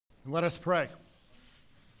Let us pray.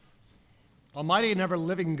 Almighty and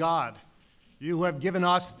ever-living God, you who have given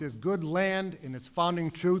us this good land and its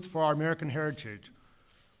founding truth for our American heritage,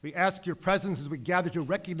 we ask your presence as we gather to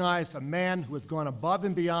recognize a man who has gone above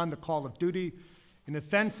and beyond the call of duty in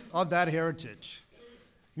defense of that heritage.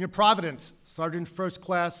 In your providence, Sergeant First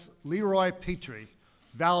Class Leroy Petry,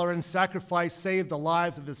 valor and sacrifice saved the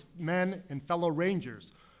lives of his men and fellow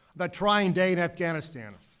Rangers on that trying day in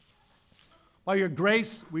Afghanistan. By your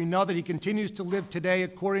grace, we know that he continues to live today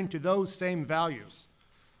according to those same values.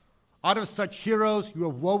 Out of such heroes, you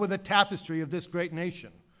have woven the tapestry of this great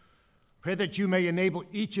nation. Pray that you may enable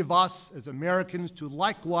each of us as Americans to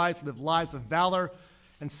likewise live lives of valor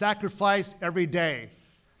and sacrifice every day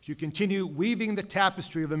as you continue weaving the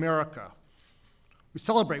tapestry of America. We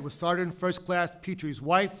celebrate with Sergeant First Class Petry's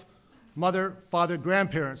wife, mother, father,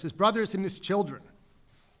 grandparents, his brothers, and his children.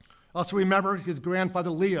 Also remember his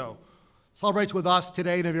grandfather, Leo, celebrates with us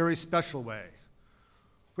today in a very special way.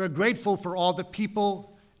 We're grateful for all the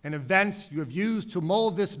people and events you have used to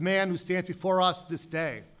mold this man who stands before us this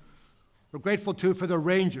day. We're grateful, too, for the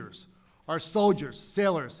Rangers, our soldiers,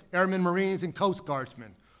 sailors, airmen, Marines, and Coast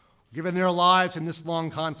Guardsmen, given their lives in this long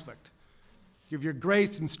conflict. Give your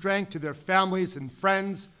grace and strength to their families and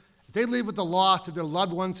friends as they live with the loss of their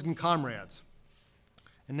loved ones and comrades.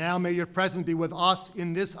 And now may your presence be with us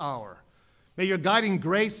in this hour. May your guiding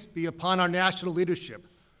grace be upon our national leadership.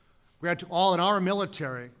 Grant to all in our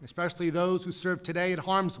military, especially those who serve today in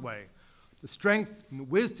harm's way, the strength and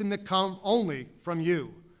wisdom that come only from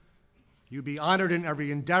you. You be honored in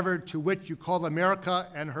every endeavor to which you call America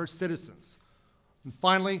and her citizens. And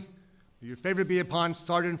finally, may your favor be upon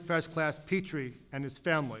Sergeant First Class Petry and his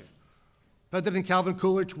family. President Calvin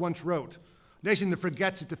Coolidge once wrote, "A nation that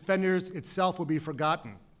forgets its defenders itself will be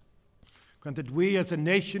forgotten." Grant that we as a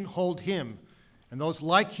nation hold him and those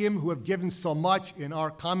like him who have given so much in our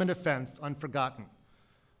common defense unforgotten.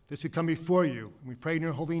 This we come before you, and we pray in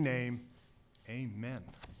your holy name. Amen.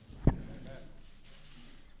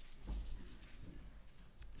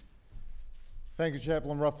 Thank you,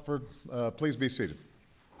 Chaplain Rutherford. Please be seated.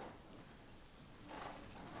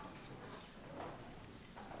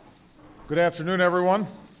 Good afternoon, everyone,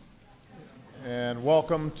 and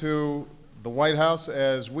welcome to the White House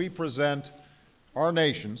as we present our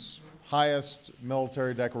nation's highest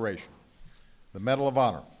military decoration, the Medal of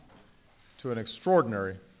Honor, to an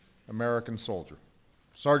extraordinary American soldier,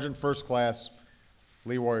 Sergeant First Class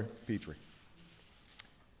Leroy Petry.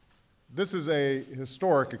 This is a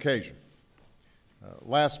historic occasion.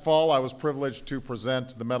 Last fall, I was privileged to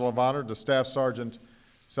present the Medal of Honor to Staff Sergeant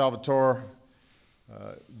Salvatore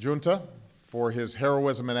Giunta for his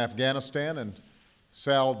heroism in Afghanistan, and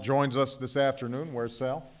Sal joins us this afternoon. Where's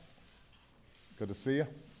Sal? Good to see you.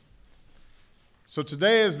 So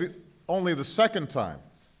today is only the second time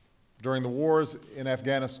during the wars in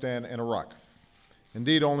Afghanistan and Iraq,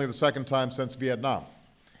 indeed only the second time since Vietnam,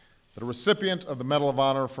 that a recipient of the Medal of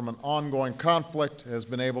Honor from an ongoing conflict has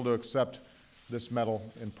been able to accept this medal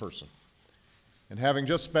in person. And having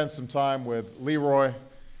just spent some time with Leroy,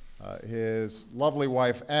 his lovely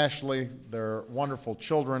wife Ashley, their wonderful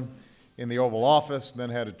children in the Oval Office, then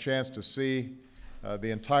had a chance to see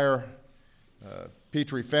the entire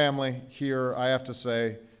Petry family here, I have to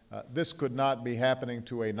say, this could not be happening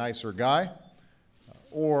to a nicer guy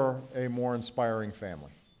or a more inspiring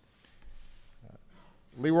family.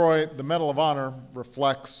 Leroy, the Medal of Honor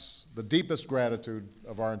reflects the deepest gratitude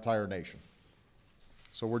of our entire nation.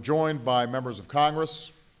 So we're joined by members of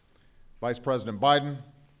Congress, Vice President Biden,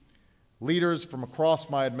 leaders from across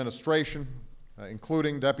my administration,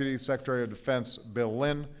 including Deputy Secretary of Defense Bill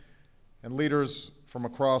Lynn, and leaders from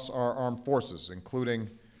across our armed forces, including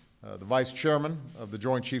the Vice Chairman of the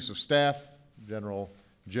Joint Chiefs of Staff, General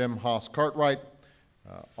Jim Haas Cartwright,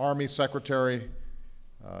 Army Secretary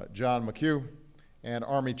John McHugh, and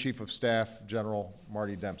Army Chief of Staff General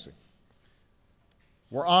Marty Dempsey.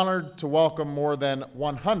 We're honored to welcome more than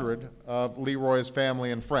 100 of Leroy's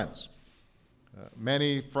family and friends,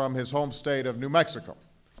 many from his home state of New Mexico,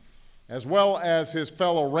 as well as his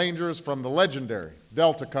fellow Rangers from the legendary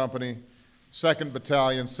Delta Company, 2nd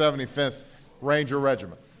Battalion, 75th Ranger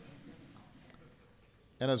Regiment.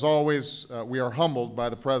 And as always, we are humbled by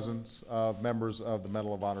the presence of members of the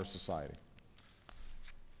Medal of Honor Society.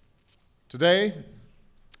 Today,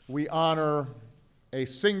 we honor a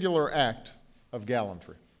singular act of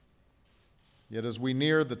gallantry. Yet as we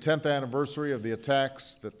near the 10th anniversary of the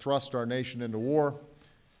attacks that thrust our nation into war,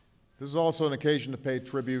 this is also an occasion to pay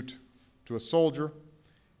tribute to a soldier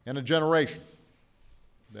and a generation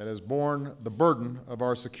that has borne the burden of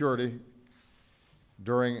our security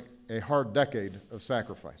during a hard decade of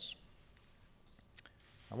sacrifice.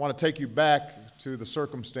 I want to take you back to the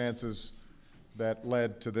circumstances that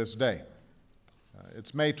led to this day.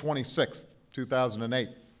 It's May 26, 2008,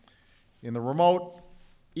 in the remote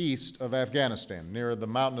east of Afghanistan, near the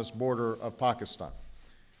mountainous border of Pakistan.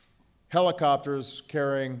 Helicopters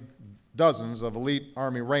carrying dozens of elite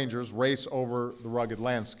Army Rangers race over the rugged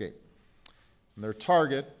landscape. And their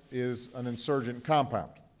target is an insurgent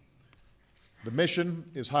compound. The mission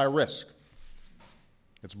is high risk.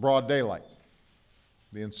 It's broad daylight.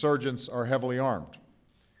 The insurgents are heavily armed.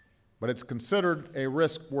 But it's considered a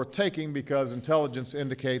risk worth taking because intelligence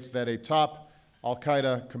indicates that a top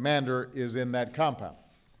al-Qaeda commander is in that compound.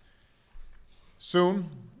 Soon,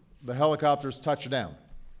 the helicopters touch down,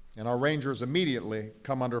 and our Rangers immediately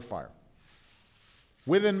come under fire.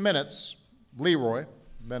 Within minutes, Leroy,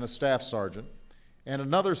 then a staff sergeant, and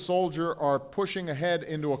another soldier are pushing ahead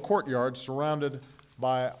into a courtyard surrounded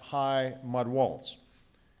by high mud walls.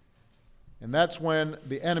 And that's when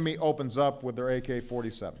the enemy opens up with their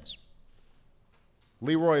AK-47s.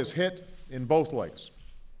 Leroy is hit in both legs.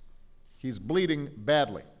 He's bleeding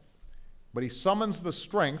badly, but he summons the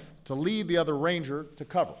strength to lead the other Ranger to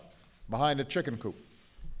cover behind a chicken coop.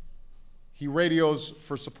 He radios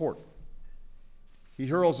for support. He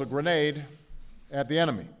hurls a grenade at the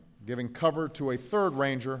enemy, giving cover to a third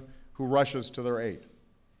Ranger who rushes to their aid.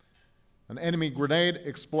 An enemy grenade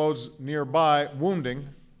explodes nearby, wounding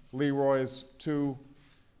Leroy's two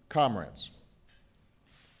comrades.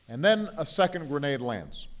 And then a second grenade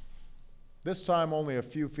lands, this time only a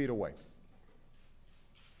few feet away.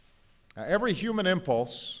 Now, every human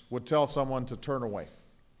impulse would tell someone to turn away.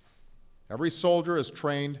 Every soldier is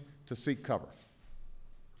trained to seek cover.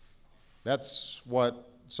 That's what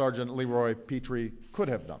Sergeant Leroy Petry could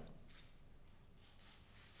have done.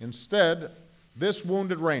 Instead, this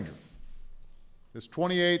wounded Ranger, this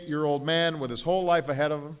 28-year-old man with his whole life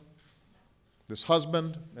ahead of him, this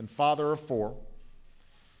husband and father of four,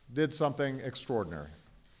 did something extraordinary.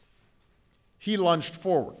 He lunged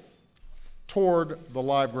forward toward the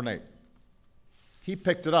live grenade. He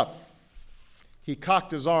picked it up. He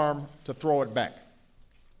cocked his arm to throw it back.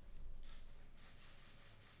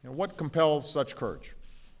 And what compels such courage?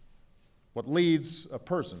 What leads a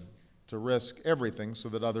person to risk everything so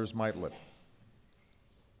that others might live?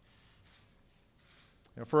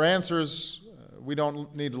 For answers, we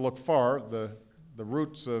don't need to look far. The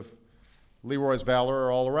roots of Leroy's valor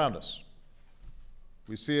are all around us.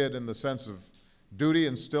 We see it in the sense of duty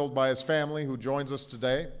instilled by his family, who joins us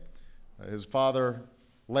today. His father,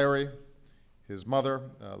 Larry, his mother,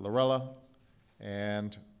 Lorella,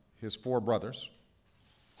 and his four brothers.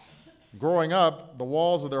 Growing up, the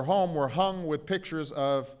walls of their home were hung with pictures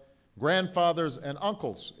of grandfathers and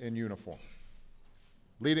uncles in uniform,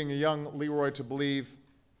 leading a young Leroy to believe,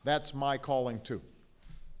 that's my calling too.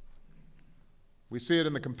 We see it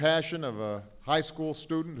in the compassion of a high school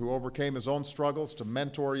student who overcame his own struggles to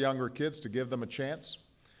mentor younger kids to give them a chance.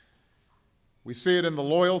 We see it in the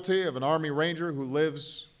loyalty of an Army Ranger who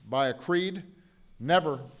lives by a creed,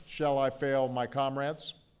 never shall I fail my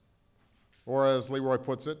comrades. Or as Leroy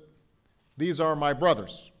puts it, these are my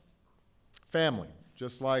brothers, family,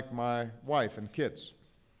 just like my wife and kids,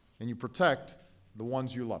 and you protect the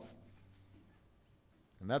ones you love.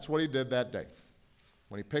 And that's what he did that day,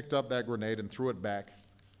 when he picked up that grenade and threw it back,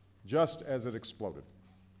 just as it exploded.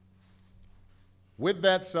 With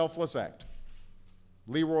that selfless act,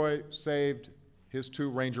 Leroy saved his two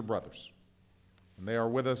Ranger brothers, and they are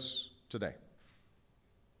with us today.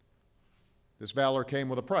 This valor came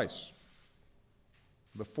with a price.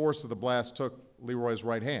 The force of the blast took Leroy's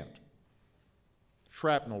right hand.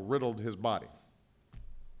 Shrapnel riddled his body.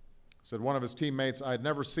 Said one of his teammates, I had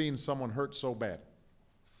never seen someone hurt so bad.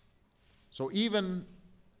 So even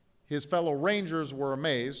his fellow Rangers were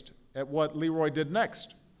amazed at what Leroy did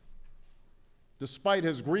next. Despite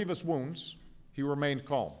his grievous wounds, he remained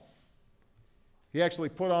calm. He actually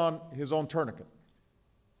put on his own tourniquet.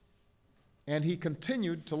 And he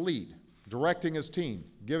continued to lead, directing his team,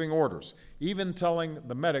 giving orders, even telling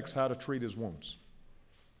the medics how to treat his wounds.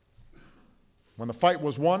 When the fight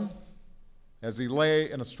was won, as he lay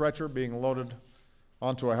in a stretcher being loaded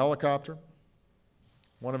onto a helicopter,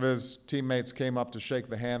 one of his teammates came up to shake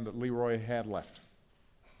the hand that Leroy had left.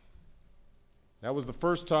 That was the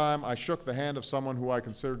first time I shook the hand of someone who I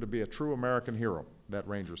considered to be a true American hero, that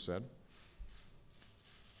Ranger said.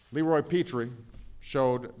 Leroy Petry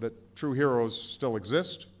showed that true heroes still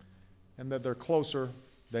exist and that they're closer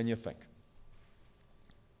than you think.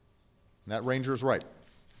 And that Ranger's right.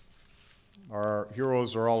 Our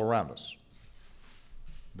heroes are all around us.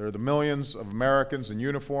 They're the millions of Americans in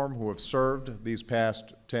uniform who have served these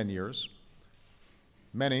past 10 years.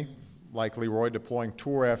 Many like Leroy, deploying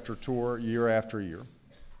tour after tour, year after year.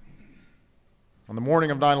 On the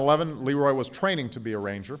morning of 9/11, Leroy was training to be a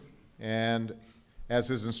Ranger, and as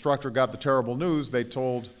his instructor got the terrible news, they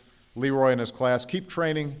told Leroy and his class, "Keep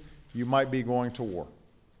training, you might be going to war."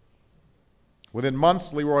 Within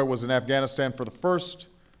months, Leroy was in Afghanistan for the first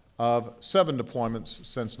of 7 deployments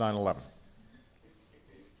since 9/11.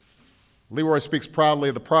 Leroy speaks proudly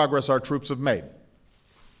of the progress our troops have made.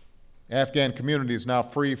 Afghan communities now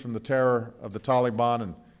free from the terror of the Taliban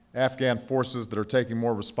and Afghan forces that are taking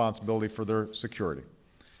more responsibility for their security.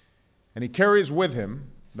 And he carries with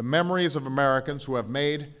him the memories of Americans who have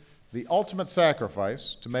made the ultimate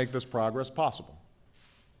sacrifice to make this progress possible.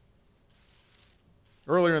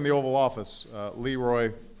 Earlier in the Oval Office,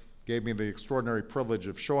 Leroy gave me the extraordinary privilege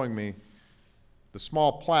of showing me the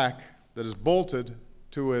small plaque that is bolted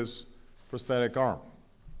to his prosthetic arm.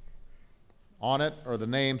 On it are the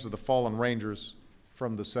names of the fallen Rangers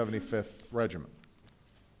from the 75th Regiment.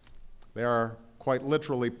 They are quite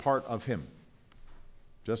literally part of him,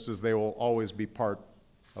 just as they will always be part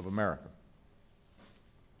of America.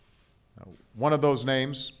 Now, one of those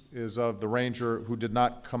names is of the Ranger who did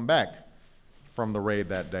not come back from the raid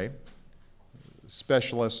that day,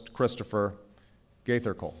 Specialist Christopher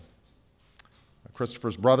Gathercole.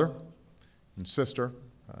 Christopher's brother and sister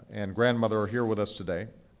and grandmother are here with us today.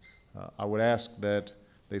 I would ask that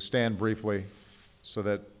they stand briefly so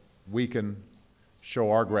that we can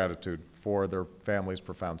show our gratitude for their family's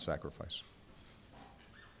profound sacrifice.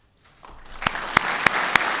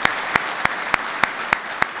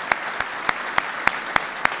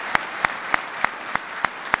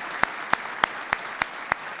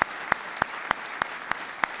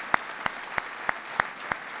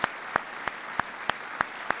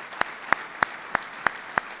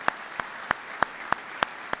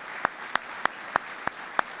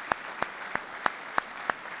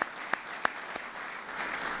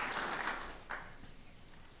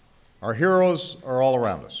 Our heroes are all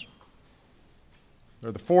around us.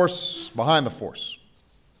 They're the force behind the force.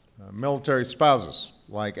 Military spouses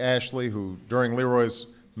like Ashley, who during Leroy's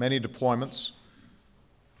many deployments,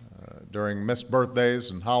 during missed birthdays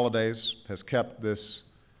and holidays, has kept this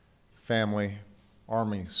family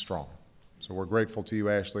army strong. So we're grateful to you,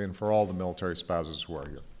 Ashley, and for all the military spouses who are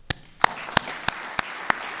here.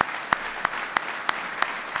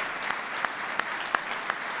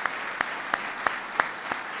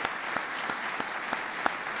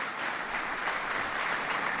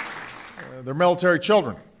 Their military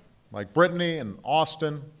children, like Brittany and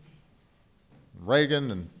Austin, Reagan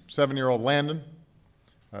and 7-year-old Landon,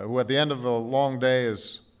 who at the end of a long day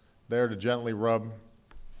is there to gently rub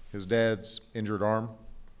his dad's injured arm.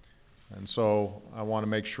 And so I want to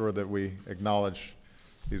make sure that we acknowledge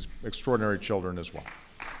these extraordinary children as well.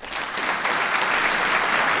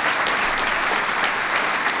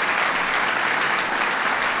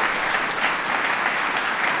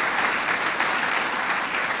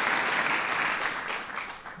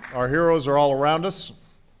 Our heroes are all around us.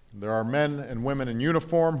 There are men and women in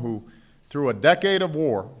uniform who, through a decade of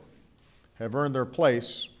war, have earned their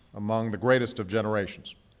place among the greatest of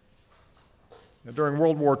generations. And during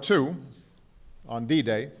World War II, on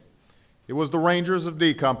D-Day, it was the Rangers of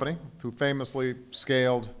D Company who famously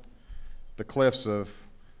scaled the cliffs of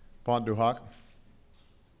Pont du Hoc.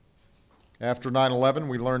 After 9/11,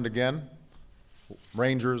 we learned again,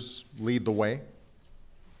 Rangers lead the way.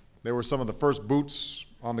 They were some of the first boots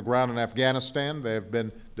on the ground in Afghanistan. They have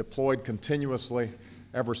been deployed continuously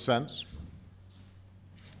ever since.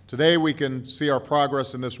 Today we can see our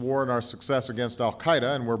progress in this war and our success against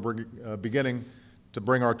al-Qaeda, and we're beginning to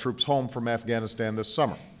bring our troops home from Afghanistan this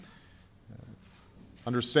summer.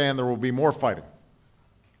 Understand there will be more fighting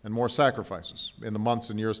and more sacrifices in the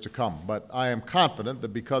months and years to come, but I am confident that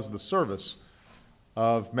because of the service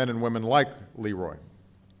of men and women like Leroy,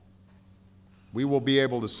 we will be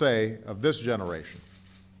able to say of this generation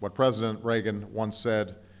what President Reagan once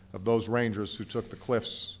said of those Rangers who took the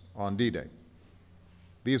cliffs on D-Day.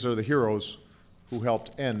 These are the heroes who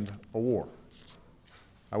helped end a war.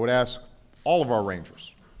 I would ask all of our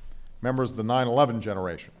Rangers, members of the 9/11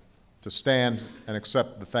 generation, to stand and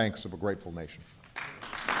accept the thanks of a grateful nation.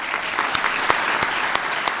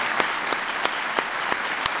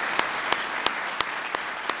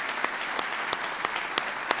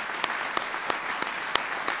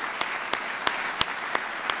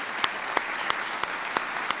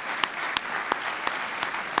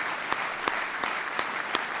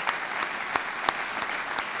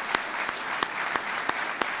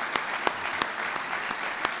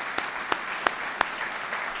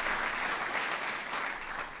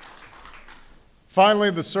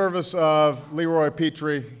 Finally, the service of Leroy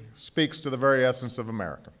Petry speaks to the very essence of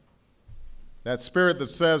America. That spirit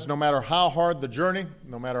that says no matter how hard the journey,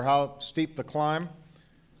 no matter how steep the climb,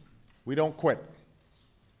 we don't quit.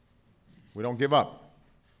 We don't give up.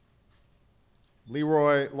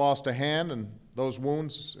 Leroy lost a hand, and those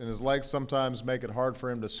wounds in his legs sometimes make it hard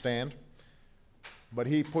for him to stand. But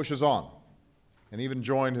he pushes on, and even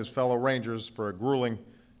joined his fellow Rangers for a grueling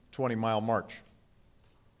 20-mile march.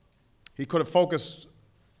 He could have focused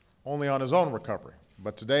only on his own recovery,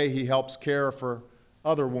 but today he helps care for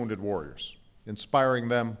other wounded warriors, inspiring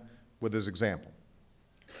them with his example.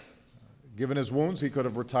 Given his wounds, he could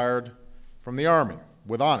have retired from the Army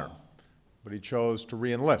with honor, but he chose to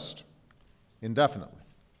re-enlist indefinitely.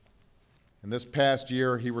 And this past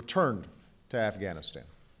year, he returned to Afghanistan,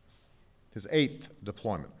 his 8th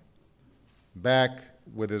deployment, back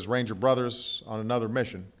with his Ranger brothers on another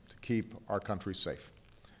mission to keep our country safe.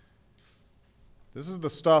 This is the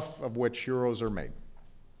stuff of which heroes are made.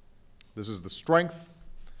 This is the strength,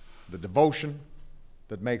 the devotion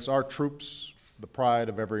that makes our troops the pride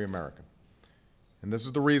of every American. And this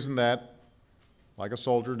is the reason that, like a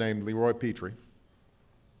soldier named Leroy Petry,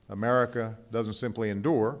 America doesn't simply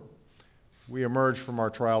endure, we emerge from our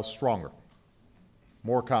trials stronger,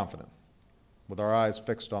 more confident, with our eyes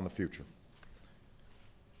fixed on the future.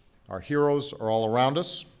 Our heroes are all around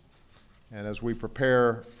us, and as we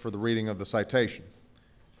prepare for the reading of the citation,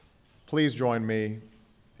 please join me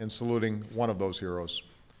in saluting one of those heroes,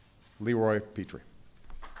 Leroy Petry.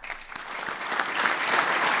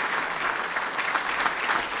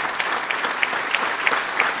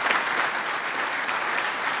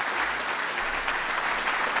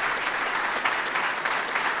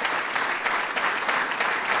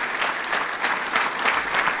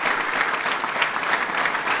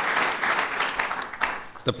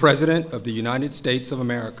 The President of the United States of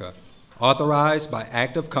America, authorized by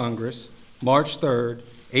Act of Congress, March 3,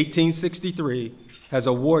 1863, has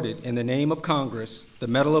awarded in the name of Congress the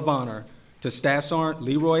Medal of Honor to Staff Sergeant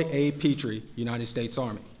Leroy A. Petry, United States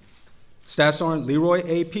Army. Staff Sergeant Leroy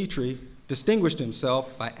A. Petry distinguished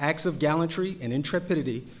himself by acts of gallantry and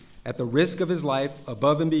intrepidity at the risk of his life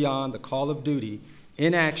above and beyond the call of duty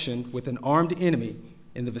in action with an armed enemy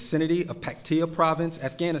in the vicinity of Paktya Province,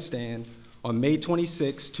 Afghanistan, on May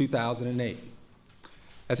 26, 2008.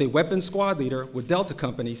 As a weapons squad leader with Delta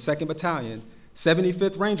Company, 2nd Battalion,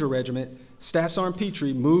 75th Ranger Regiment, Staff Sergeant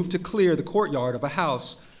Petry moved to clear the courtyard of a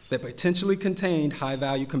house that potentially contained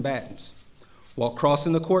high-value combatants. While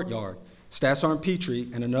crossing the courtyard, Staff Sergeant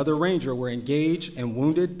Petry and another Ranger were engaged and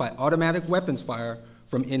wounded by automatic weapons fire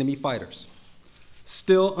from enemy fighters.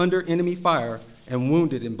 Still under enemy fire and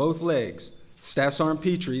wounded in both legs, Staff Sergeant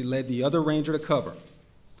Petry led the other Ranger to cover.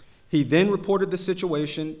 He then reported the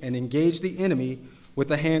situation and engaged the enemy with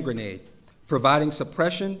a hand grenade, providing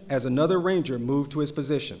suppression as another Ranger moved to his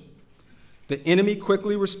position. The enemy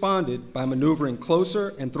quickly responded by maneuvering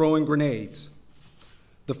closer and throwing grenades.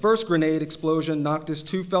 The first grenade explosion knocked his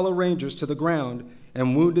 2 fellow Rangers to the ground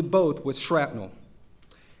and wounded both with shrapnel.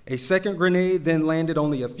 A second grenade then landed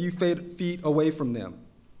only a few feet away from them.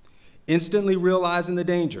 Instantly realizing the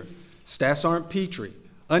danger, Staff Sergeant Petry,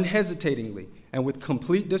 unhesitatingly and with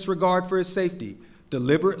complete disregard for his safety,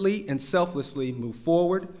 deliberately and selflessly moved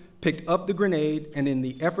forward, picked up the grenade, and in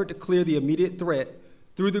the effort to clear the immediate threat,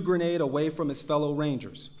 threw the grenade away from his fellow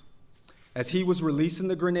Rangers. As he was releasing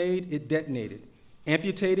the grenade, it detonated,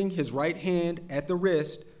 amputating his right hand at the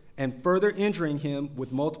wrist and further injuring him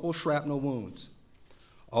with multiple shrapnel wounds.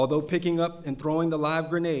 Although picking up and throwing the live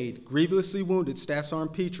grenade grievously wounded Staff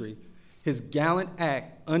Sergeant Petry, his gallant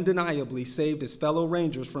act undeniably saved his fellow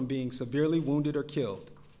Rangers from being severely wounded or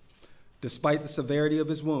killed. Despite the severity of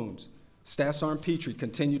his wounds, Staff Sergeant Petry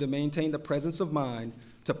continued to maintain the presence of mind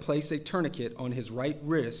to place a tourniquet on his right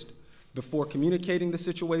wrist before communicating the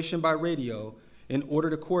situation by radio in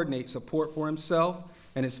order to coordinate support for himself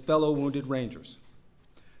and his fellow wounded Rangers.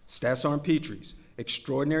 Staff Sergeant Petry's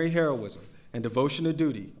extraordinary heroism and devotion to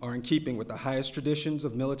duty are in keeping with the highest traditions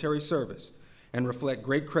of military service and reflect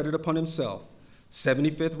great credit upon himself,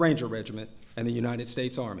 75th Ranger Regiment, and the United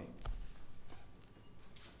States Army.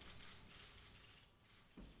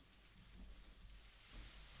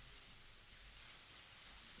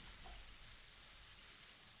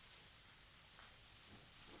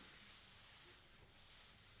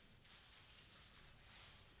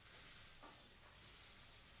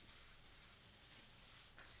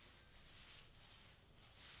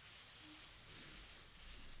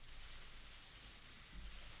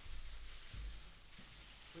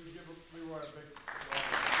 Please give Leroy a big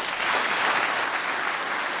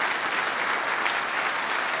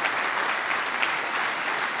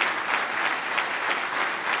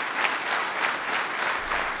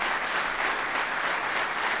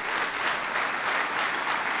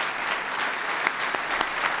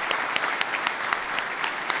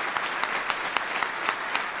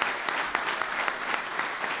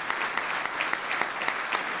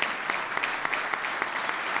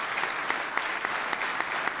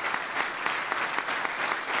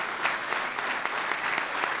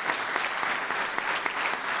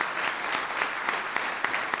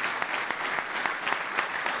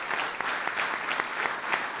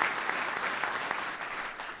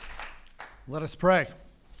Let us pray.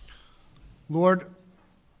 Lord,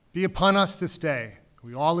 be upon us this day.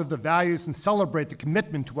 We all live the values and celebrate the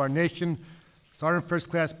commitment to our nation Sergeant First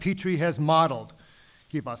Class Petry has modeled.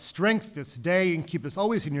 Give us strength this day and keep us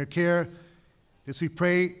always in your care. This we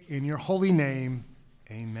pray in your holy name.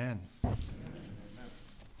 Amen.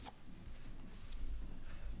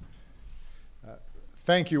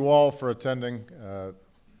 Thank you all for attending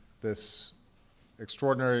this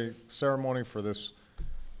extraordinary ceremony for this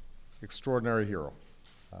extraordinary hero.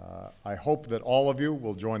 I hope that all of you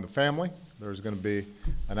will join the family. There's going to be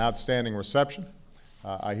an outstanding reception.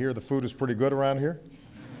 I hear the food is pretty good around here.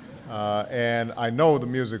 And I know the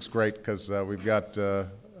music's great because we've got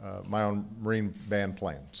my own Marine band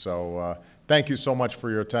playing. So thank you so much for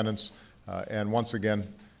your attendance. And once again,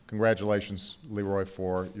 congratulations, Leroy,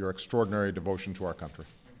 for your extraordinary devotion to our country.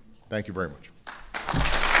 Thank you very much.